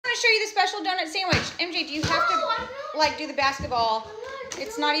want to show you the special donut sandwich. MJ, do you have to like do the basketball?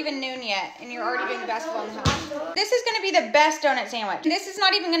 It's not even noon yet, and you're already doing the basketball in the house. This is going to be the best donut sandwich. This is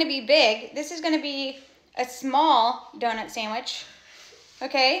not even going to be big. This is going to be a small donut sandwich.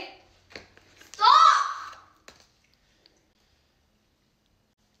 Okay? Stop!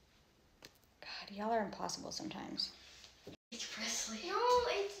 God, y'all are impossible sometimes. It's Presley. No,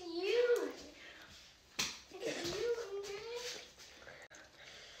 it's you. It's you,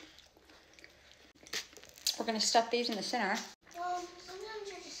 We're going to stuff these in the center. sometimes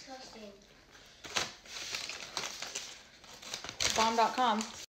you're disgusting. Bomb.com.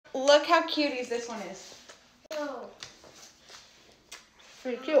 Look how cuties this one is. No.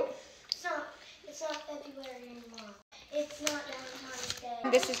 Pretty cute. It's not February anymore. It's not Valentine's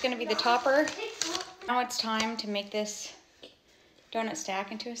Day. This is going to be the topper. Now it's time to make this donut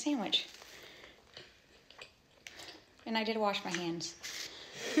stack into a sandwich. And I did wash my hands.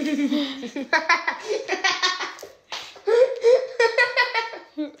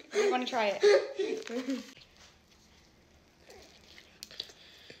 You want to try it?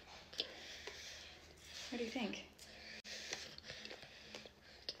 What do you think?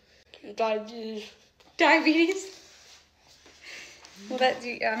 Diabetes. Diabetes? Well, that's,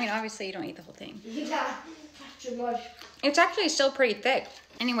 I mean, obviously you don't eat the whole thing. Yeah, that's too much. It's actually still pretty thick.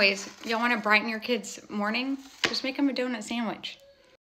 Anyways, y'all want to brighten your kids' morning? Just make them a donut sandwich.